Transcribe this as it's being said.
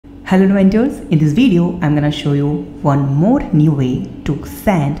Hello inventors, in this video I'm gonna show you one more new way to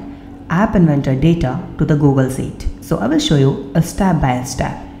send App Inventor data to the Google Sheet. So I will show you a step by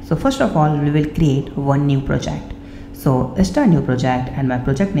step. So first of all we will create one new project. So start new project and my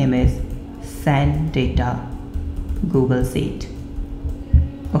project name is Send Data Google Sheet.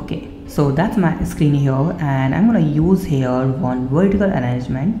 Okay, so that's my screen here and I'm gonna use here one vertical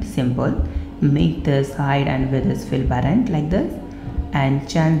arrangement, simple. Make this height and width is fill parent like this, and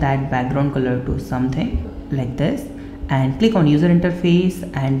change that background color to something like this, and click on user interface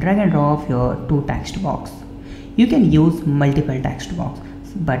and drag and drop your two text box. You can use multiple text box,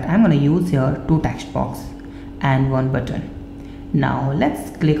 but I'm gonna use here two text box and one button. Now let's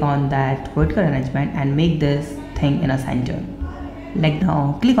click on that vertical arrangement and make this thing in a center. Like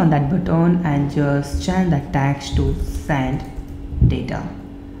now click on that button and just change that text to send data,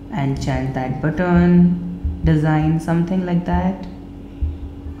 and change that button design something like that,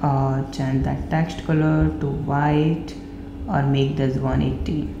 or change that text color to white, or make this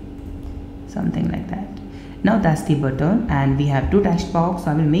 180, something like that. Now that's the button and we have two text box, so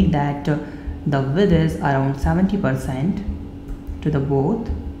I will make that the width is around 70% to the both,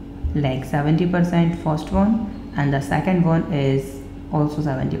 like 70% first one and the second one is also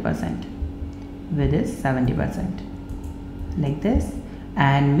 70%, width is 70% like this.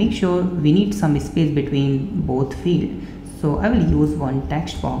 And make sure we need some space between both fields, so I will use one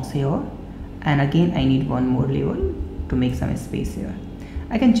text box here, and again I need one more label to make some space here.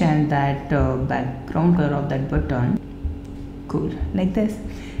 I can change that background color of that button, cool, like this.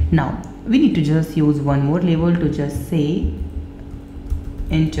 Now we need to just use one more label to just say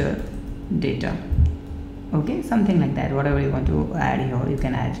enter data, okay, something like that. Whatever you want to add here you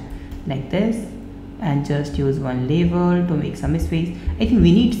can add like this, and just use one label to make some space. I think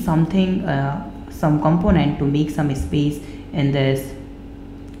we need something, some component to make some space in this,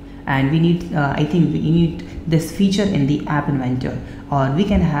 and we need I think we need this feature in the App Inventor, or we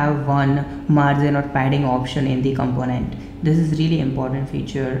can have one margin or padding option in the component. This is really important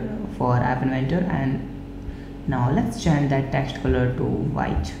feature for App Inventor. And now let's change that text color to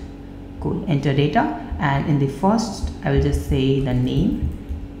white, cool, enter data, and in the first I will just say the name,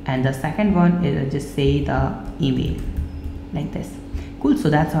 and the second one is just say the email like this, cool. So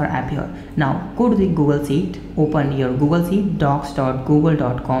that's our app here. Now go to the Google Sheet, open your Google Sheet,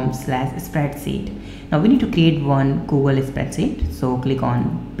 docs.google.com/spreadsheet. Now we need to create one Google spreadsheet, so click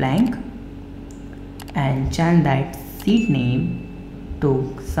on blank and change that sheet name to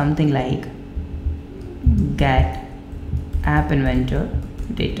something like get App Inventor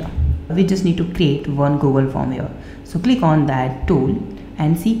data. We just need to create one Google form here, so click on that tool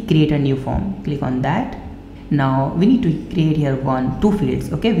and see create a new form, click on that. Now we need to create here two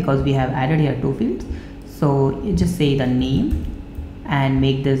fields, okay, because we have added here two fields. So you just say the name and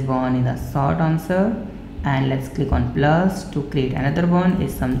make this one in the short answer, and let's click on plus to create another one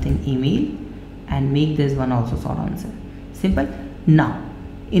is something email, and make this one also short answer, simple. Now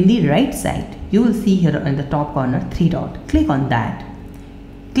in the right side you will see here in the top corner three dot, click on that,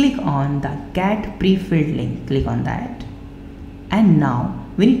 click on the get pre-filled link, click on that, and now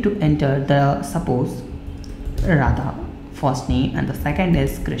we need to enter the suppose Radha first name and the second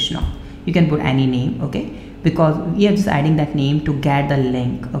is Krishna. You can put any name, okay, because we are just adding that name to get the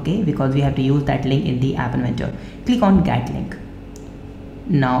link, okay, because we have to use that link in the App Inventor. Click on get link.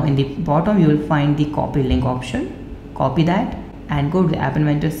 Now in the bottom you will find the copy link option, copy that and go to the App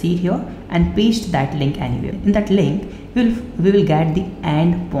Inventor sheet here and paste that link anywhere. In that link we will get the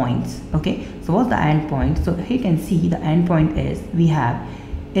endpoints, okay. So what's the endpoint? So here you can see the endpoint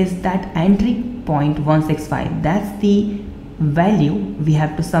is that entry point 165. That's the value we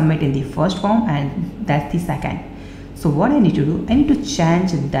have to submit in the first form, and that's the second. So what I need to do, I need to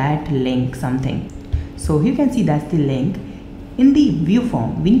change that link something. So you can see that's the link. In the view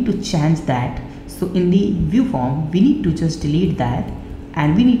form we need to change that. So in the view form we need to just delete that,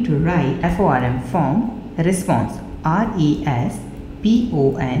 and we need to write form response, RESPONSE,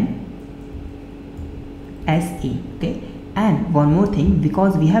 okay. And one more thing,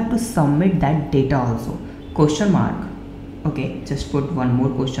 because we have to submit that data also, question mark, okay, just put one more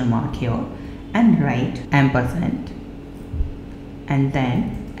question mark here and write ampersand and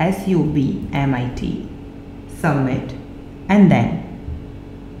then SUBMIT submit, and then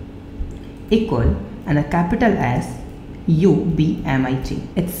equal and a capital S UBMIT.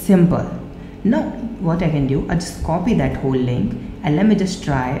 It's simple. Now what I can do, I just copy that whole link and let me just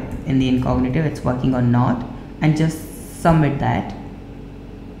try in the incognito it's working or not, and just submit that,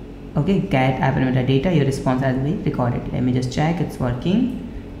 okay. Get App Inventor data, your response has been recorded. Let me just check it's working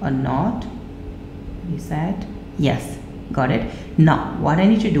or not. Reset, yes, got it. Now what I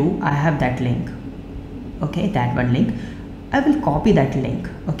need to do, I have that link, okay, that one link. I will copy that link.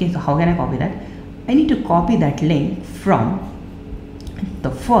 Okay, so how can I copy that? I need to copy that link from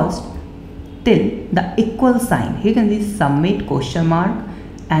the first till the equal sign. Here you can see submit question mark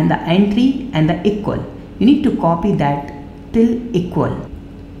and the entry and the equal. You need to copy that till equal.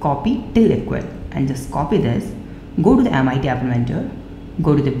 Copy till equal and just copy this. Go to the MIT App Inventor,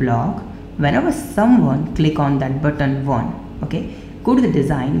 go to the blog. Whenever someone click on that button 1, okay, go to the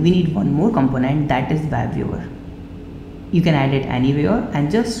design. We need one more component, that is web viewer. You can add it anywhere and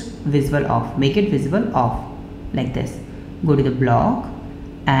just visible off, make it visible off like this. Go to the blog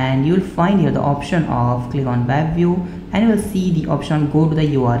and you will find here the option of click on web view, and you will see the option go to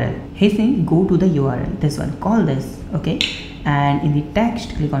the URL. Hey, saying go to the URL, this one, call this, okay, and in the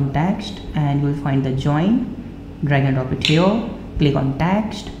text click on text and you will find the join, drag and drop it here, click on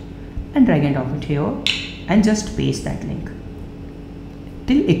text and drag and drop it here and just paste that link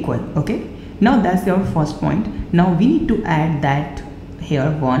till equal. Okay, now that's your first point. Now we need to add that here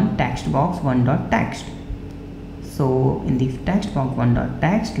one text box, one dot text. So in the text box, one dot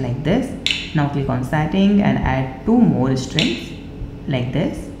text like this. Now click on setting and add 2 more strings like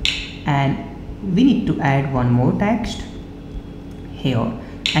this, and we need to add one more text here.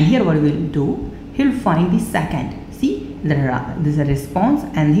 And here what we will do, he'll find the second. See, there is a response,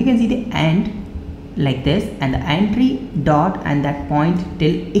 and you can see the end like this, and the entry dot and that point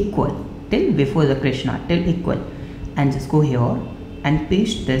till equal, till before the Krishna, till equal, and just go here and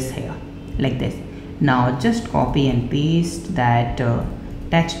paste this here like this. Now just copy and paste that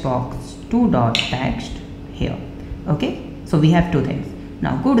text box 2 dot text here. Okay, so we have 2 things.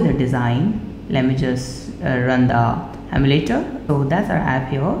 Now go to the design. Let me just run the emulator. So that's our app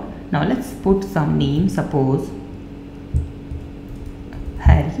here. Now let's put some name, suppose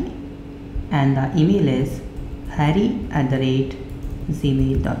Harry, and the email is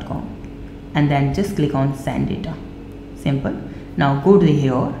harry@gmail.com, and then just click on send data. Simple. Now go to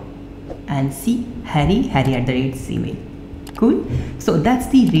here and see harry@gmail. Cool. So that's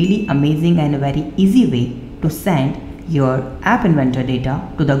the really amazing and very easy way to send your App Inventor data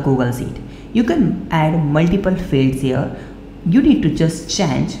to the Google Sheet. You can add multiple fields here. You need to just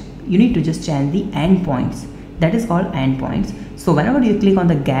change the endpoints. That is called endpoints. So whenever you click on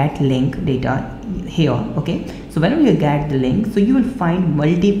the get link data here, okay, so whenever you get the link, so you will find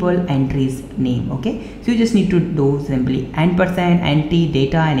multiple entries name. Okay, so you just need to do simply %, empty,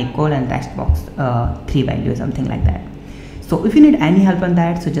 data and equal and text box 3 values, something like that. So if you need any help on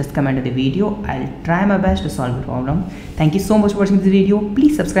that, so just comment on the video. I'll try my best to solve the problem. Thank you so much for watching this video.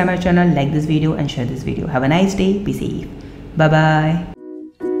 Please subscribe my channel, like this video and share this video. Have a nice day. Be safe. Bye bye.